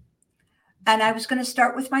you. And I was going to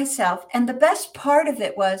start with myself. And the best part of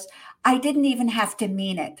it was I didn't even have to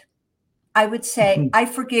mean it. I would say, I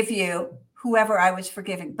forgive you, whoever I was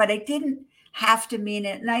forgiving, but I didn't have to mean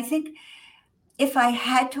it. And I think if I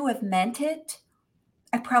had to have meant it,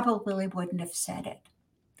 I probably wouldn't have said it.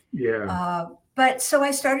 Yeah. But so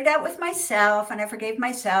I started out with myself, and I forgave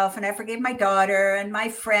myself, and I forgave my daughter and my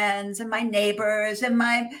friends and my neighbors and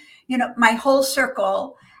my whole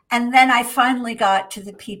circle. And then I finally got to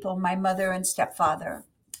the people, my mother and stepfather.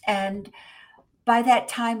 And by that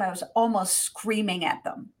time, I was almost screaming at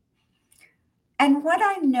them. And what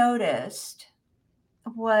I noticed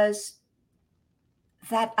was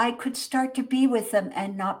that I could start to be with them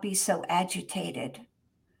and not be so agitated.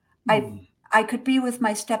 I Mm. I could be with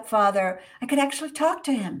my stepfather. I could actually talk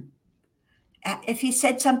to him. If he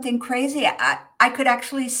said something crazy,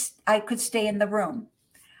 I could stay in the room.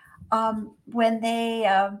 When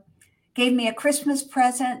they gave me a Christmas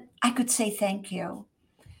present, I could say thank you.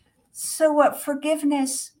 So what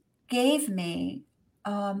forgiveness gave me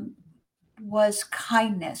um, was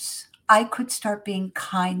kindness. I could start being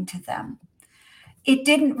kind to them. It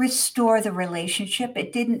didn't restore the relationship.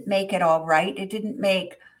 It didn't make it all right. It didn't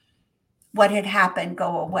make what had happened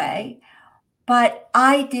go away. But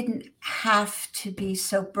I didn't have to be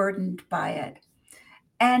so burdened by it.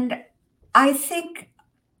 And I think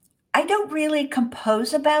I don't really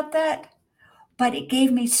compose about that, but it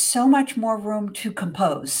gave me so much more room to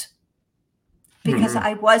compose because Mm-hmm.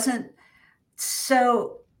 I wasn't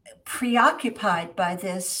so preoccupied by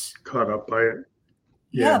this, Caught up by it.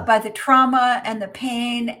 yeah, Yeah. by the trauma and the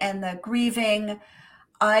pain and the grieving.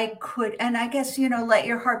 I could, and I guess, let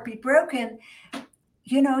your heart be broken.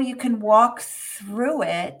 You can walk through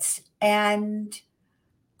it and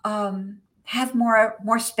have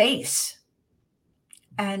more space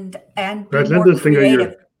and be That's more interesting that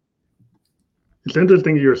creative. it's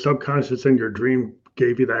interesting your subconscious in your dream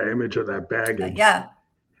gave you that image of that baggage. Yeah.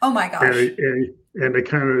 Oh my gosh. And it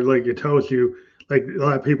kind of like it tells you, like a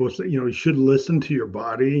lot of people say, you should listen to your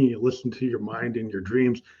body and you listen to your mind and your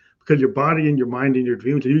dreams, because your body and your mind and your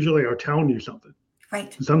dreams usually are telling you something.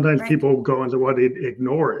 Right. And sometimes Right. people go and say, well, they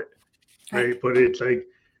ignore it, right? Right. But it's like,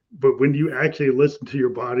 but when you actually listen to your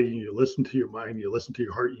body and you listen to your mind, you listen to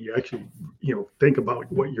your heart, you actually, think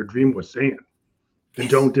about what your dream was saying, and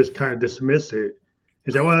Yes. don't just kind of dismiss it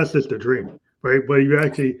and say, well, that's just a dream, right? But you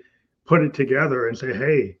actually put it together and say,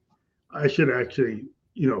 hey, I should actually,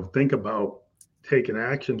 think about taking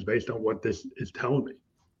actions based on what this is telling me.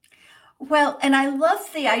 Well, and I love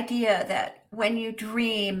the idea that when you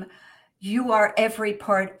dream, you are every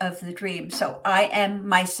part of the dream. So I am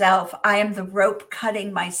myself. I am the rope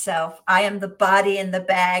cutting myself. I am the body in the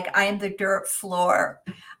bag. I am the dirt floor.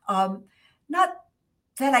 Not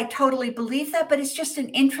that I totally believe that, but it's just an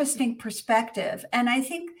interesting perspective. And I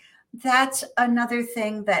think that's another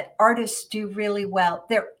thing that artists do really well.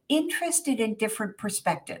 They're interested in different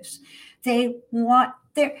perspectives. They want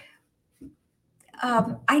their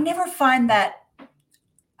I never find that.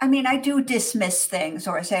 I mean, I do dismiss things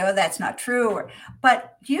or say, "Oh, that's not true,"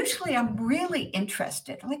 but usually I'm really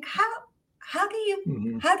interested. Like, how do you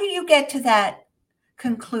Mm-hmm. how do you get to that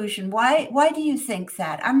conclusion? Why do you think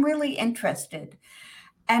that? I'm really interested,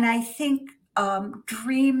 and I think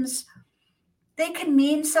dreams, they can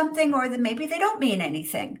mean something, or maybe they don't mean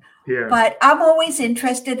anything. Yeah. But I'm always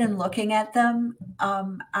interested in looking at them.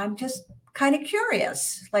 I'm just kind of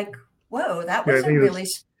curious. Like, whoa, that Yeah. I was a think really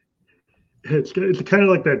it's kind of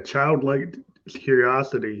like that childlike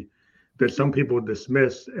curiosity that some people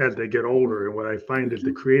dismiss as they get older. And what I find is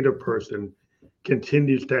the creative person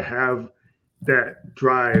continues to have that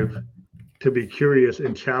drive to be curious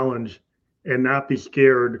and challenge and not be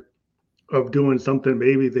scared of doing something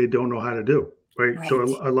maybe they don't know how to do. Right. So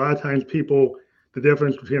right. a lot of times people, the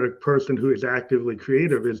difference between a person who is actively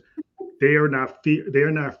creative is they are not fear, they are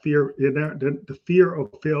not fear, they're not, the fear of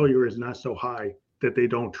failure is not so high that they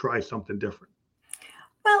don't try something different.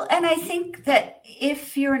 Well, and I think that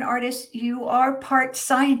if you're an artist, you are part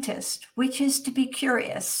scientist, which is to be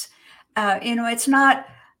curious. It's not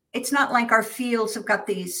like our fields have got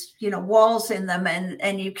these, walls in them,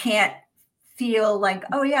 and you can't feel like,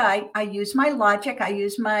 oh yeah, I use my logic, I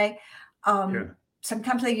use my, Yeah.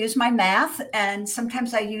 sometimes I use my math, and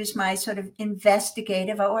sometimes I use my sort of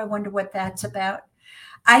investigative. Oh, I wonder what that's about.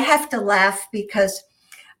 I have to laugh because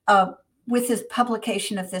uh, with the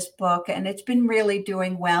publication of this book, and it's been really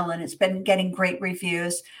doing well, and it's been getting great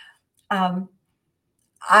reviews. Um,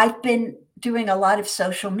 I've been doing a lot of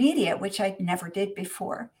social media, which I never did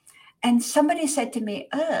before. And somebody said to me,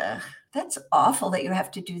 ugh, that's awful that you have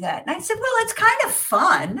to do that. And I said, well, it's kind of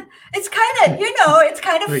fun. It's kind of, it's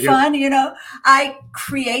kind of I guess. fun. I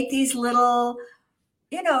create these little,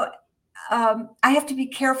 you know, I have to be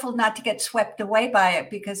careful not to get swept away by it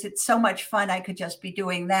because it's so much fun. I could just be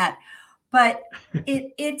doing that. But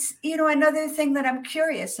it's another thing that I'm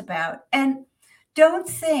curious about. And don't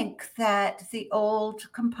think that the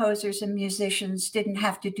old composers and musicians didn't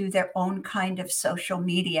have to do their own kind of social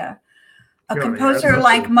media. A No, they had composer not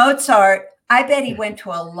like to. Mozart, I bet he went to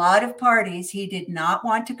a lot of parties he did not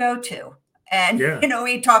want to go to. And, Yeah.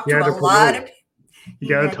 he talked You to had a to lot of promote. people. You He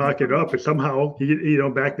got to had to talk it promote. up. But somehow,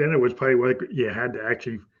 back then it was probably like you had to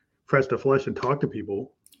actually press the flesh and talk to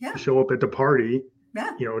people, Yeah. show up at the party,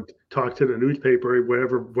 Yeah. talk to the newspaper,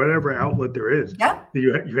 whatever outlet there is. Yeah.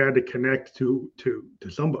 You had to connect to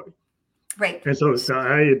somebody. Right. And so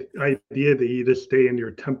the idea that you just stay in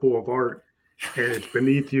your temple of art and it's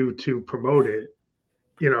beneath you to promote it,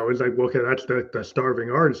 it's like, well, okay, that's the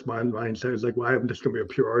starving artist mindset. It's like, well, I'm just going to be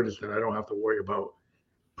a pure artist and I don't have to worry about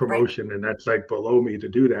Right. promotion. And that's like below me to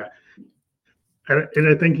do that. And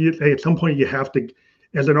I think at some point you have to,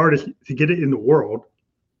 as an artist, to get it in the world,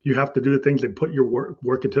 you have to do the things that put your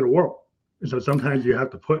work into the world. And so sometimes you have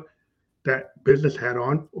to put that business hat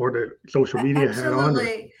on or the social media hat on,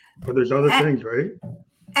 Absolutely. or there's other And, things, right?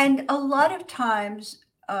 and a lot of times,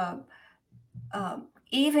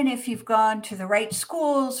 even if you've gone to the right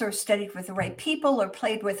schools or studied with the right people or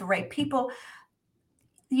played with the right people,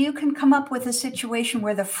 you can come up with a situation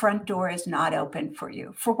where the front door is not open for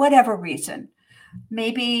you for whatever reason.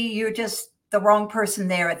 Maybe you're just the wrong person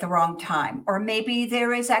there at the wrong time, or maybe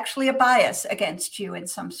there is actually a bias against you in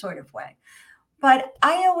some sort of way. But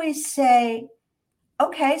I always say,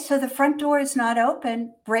 okay, so the front door is not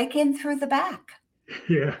open, break in through the back.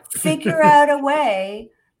 Yeah. Figure out a way,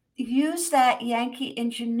 use that Yankee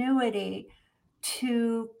ingenuity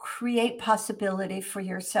to create possibility for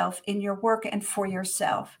yourself in your work and for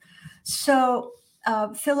yourself. So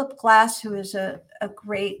Philip Glass, who is a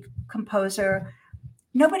great composer,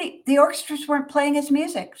 the orchestras weren't playing his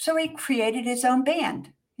music. So he created his own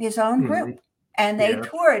band, his own group, and they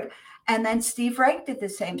toured. And then Steve Reich did the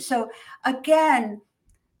same. So again,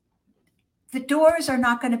 the doors are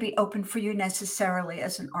not going to be open for you necessarily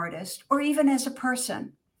as an artist or even as a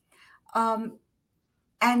person.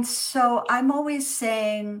 And so I'm always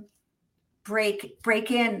saying,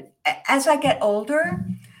 break in. As I get older,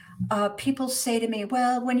 people say to me,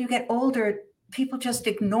 well, when you get older, people just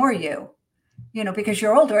ignore you, because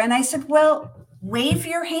you're older. And I said, well, wave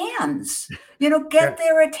your hands, get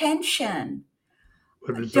their attention.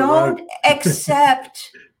 Don't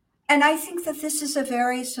accept. And I think that this is a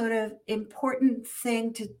very sort of important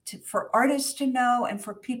thing for artists to know and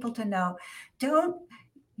for people to know.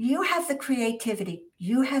 You have the creativity,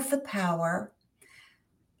 you have the power.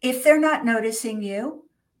 If they're not noticing you,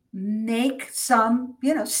 make some,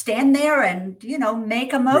 stand there and,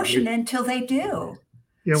 make a motion until they do.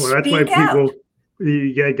 Yeah, well, that's why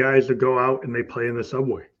you get guys that go out and they play in the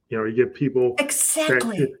subway. You get people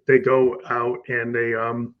exactly. They go out and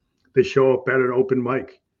they show up at an open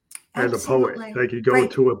mic. As Absolutely. a poet, like you go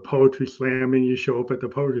to a poetry slam and you show up at the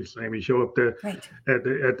poetry slam, you show up at the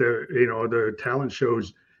the talent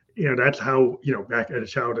shows. That's how, back at a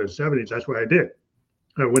child in the 70s, that's what I did.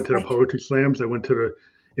 I went to the poetry slams. I went to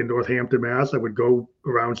in Northampton, Mass. I would go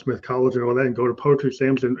around Smith College and all that and go to poetry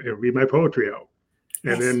slams and read my poetry out.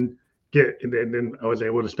 And then then I was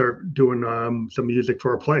able to start doing some music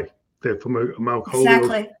for a play that from a Mount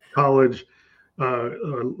Holyoke College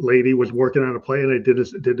lady was working on a play, and I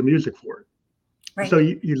did the music for it. Right. So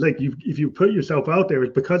if you put yourself out there,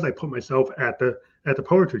 it's because I put myself at the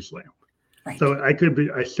poetry slam. Right. So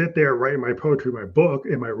I sit there writing my poetry, my book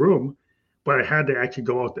in my room, but I had to actually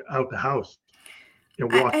go out the house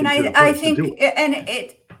and walk into the place I think, to do it. And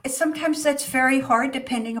it sometimes that's very hard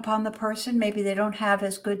depending upon the person. Maybe they don't have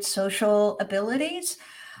as good social abilities,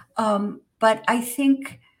 but I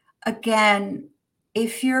think again,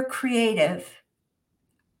 if you're creative,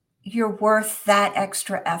 you're worth that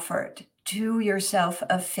extra effort. Do yourself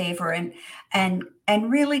a favor and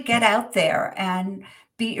really get out there and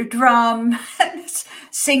beat your drum,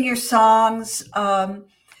 sing your songs,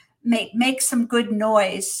 make some good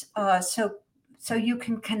noise, so you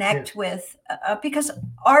can connect with. Because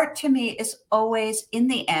art to me is always, in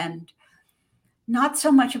the end, not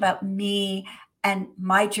so much about me and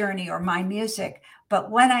my journey or my music,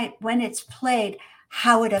 but when it's played,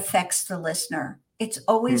 how it affects the listener. It's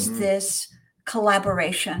always this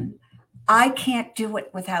collaboration. I can't do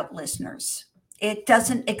it without listeners. It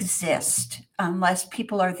doesn't exist unless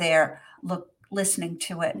people are there listening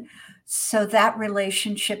to it. So that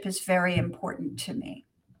relationship is very important to me.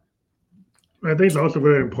 I think it's also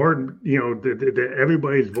very important, that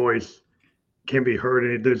everybody's voice can be heard.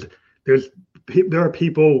 And there are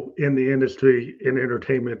people in the industry, in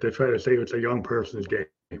entertainment, that try to say it's a young person's game.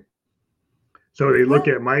 So they look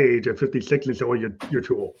at my age at 56 and say, "Oh, you're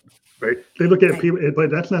too old," right? They look at people, but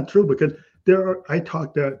that's not true, because I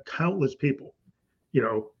talk to countless people,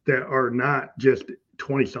 that are not just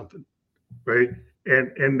 20 something, right?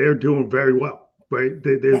 And they're doing very well, right?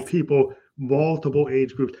 There's people, multiple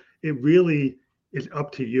age groups. It really is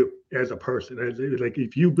up to you as a person. Like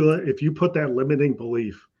if you put that limiting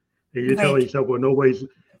belief and you tell yourself, "Well, no ways,"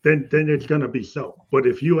 then it's going to be so. But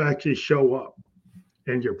if you actually show up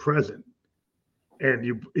and you're present, and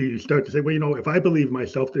you start to say, well, if I believe in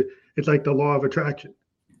myself, it's like the law of attraction.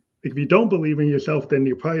 If you don't believe in yourself, then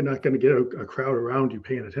you're probably not going to get a crowd around you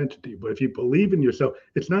paying attention to you. But if you believe in yourself,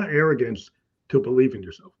 it's not arrogance to believe in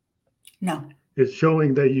yourself. No. It's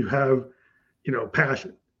showing that you have,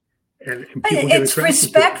 passion. And people it's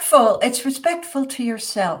respectful. It's respectful to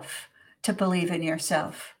yourself to believe in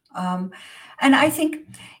yourself. And I think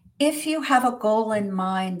if you have a goal in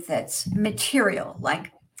mind that's material,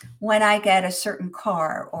 like when I get a certain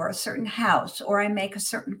car or a certain house, or I make a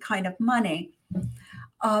certain kind of money,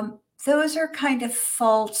 those are kind of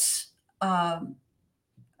false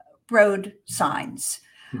road signs.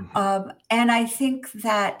 And I think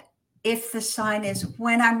that if the sign is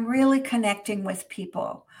when I'm really connecting with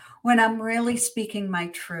people, when I'm really speaking my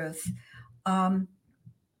truth,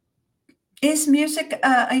 is music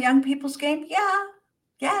a young people's game? Yeah,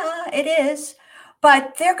 it is.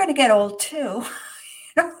 but they're going to get old too.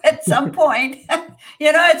 At some point,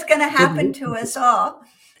 it's going to happen to us all.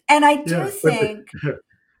 And I do think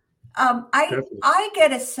definitely. I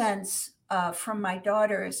get a sense from my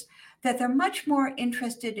daughters that they're much more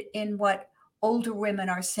interested in what older women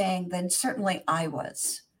are saying than certainly I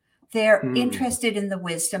was. They're interested in the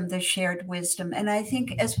wisdom, the shared wisdom. And I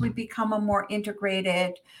think as we become a more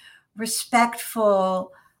integrated,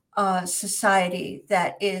 respectful society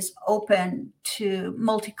that is open to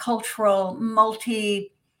multicultural,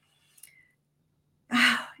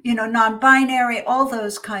 non-binary, all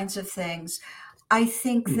those kinds of things, I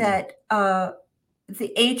think that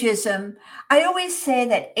the ageism, I always say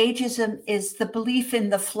that ageism is the belief in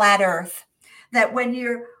the flat earth, that when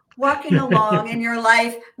you're walking along in your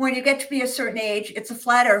life, when you get to be a certain age, it's a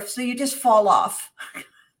flat earth, so you just fall off.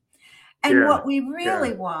 And what we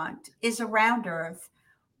really want is a round earth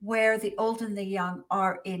where the old and the young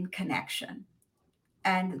are in connection.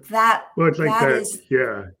 And that, it's like that is,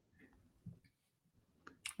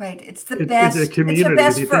 right. It's the best. It's a community. It's the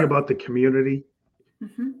best if you think about the community,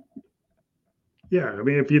 I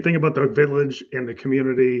mean, if you think about the village and the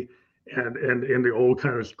community and the old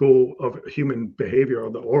kind of school of human behavior, or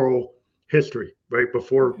the oral history, right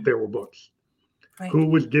before there were books, who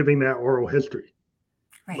was giving that oral history?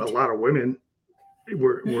 Well, a lot of women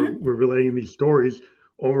were relaying these stories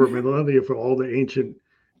over millennia for all the ancient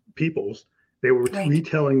peoples. They were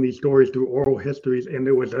retelling these stories through oral histories, and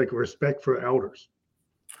there was like respect for elders.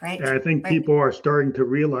 And I think people are starting to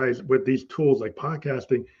realize with these tools like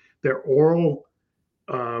podcasting, their oral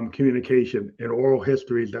communication and oral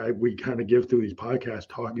histories that we kind of give through these podcasts,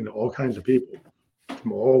 talking to all kinds of people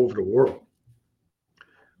from all over the world,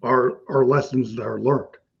 are lessons that are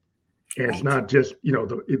learned. And it's not just,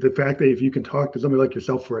 the fact that if you can talk to somebody like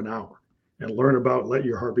yourself for an hour and learn about Let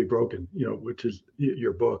Your Heart Be Broken, which is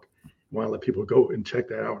your book. I want to let people go and check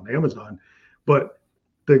that out on Amazon. But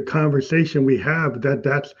the conversation we have,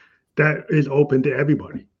 that is open to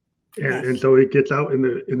everybody. And so it gets out in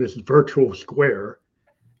this virtual square,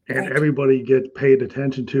 and everybody gets paid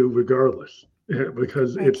attention to regardless,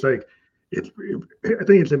 because it's like, I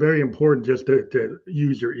think it's very important just to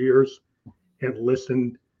use your ears and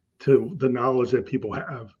listen to the knowledge that people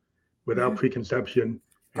have without preconception,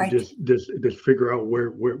 and just figure out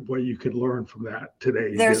what you can learn from that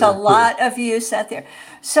today. There's a lot of use out there.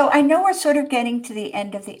 So I know we're sort of getting to the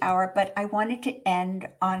end of the hour, but I wanted to end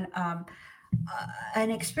on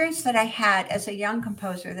an experience that I had as a young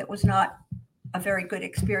composer that was not a very good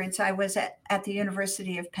experience. I was at the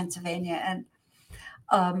University of Pennsylvania, and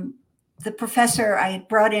the professor, I had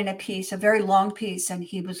brought in a piece, a very long piece, and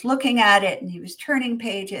he was looking at it and he was turning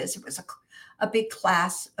pages. It was a big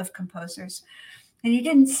class of composers, and he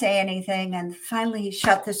didn't say anything. And finally he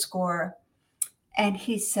shut the score and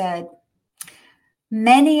he said,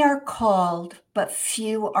 "Many are called, but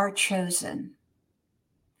few are chosen."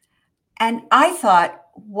 And I thought,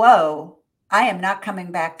 whoa, I am not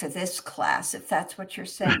coming back to this class if that's what you're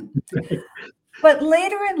saying. But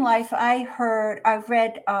later in life, I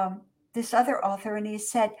read this other author, and he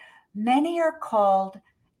said, "Many are called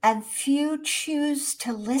and few choose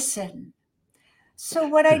to listen." So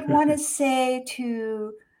what I'd want to say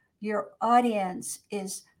to your audience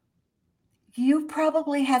is, you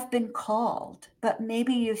probably have been called, but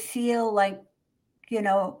maybe you feel like,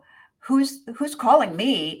 who's calling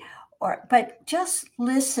me? But just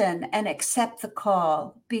listen and accept the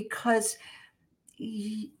call, because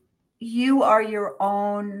you are your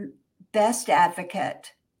own best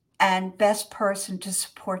advocate and best person to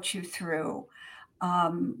support you through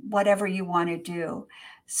whatever you want to do,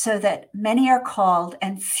 so that many are called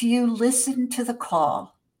and few listen to the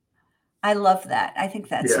call. I love that. I think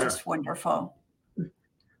that's just wonderful.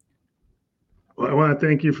 Well, I want to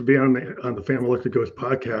thank you for being on the Family Electric Ghost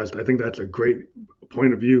podcast. I think that's a great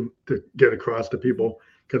point of view to get across to people,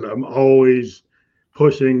 because I'm always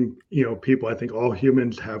pushing, people. I think all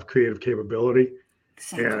humans have creative capability.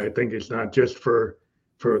 Exactly. And I think it's not just for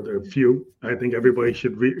the few. I think everybody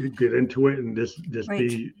should get into it and just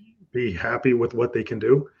be happy with what they can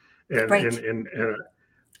do. And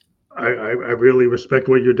I really respect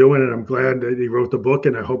what you're doing, and I'm glad that you wrote the book,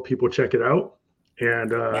 and I hope people check it out.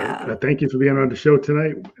 And thank you for being on the show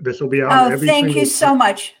tonight. This will be out. Thank you so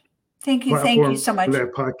much. Thank you so much.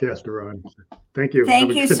 That podcast are on. Thank you.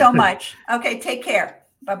 Thank you so much. Okay, take care.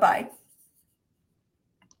 Bye-bye.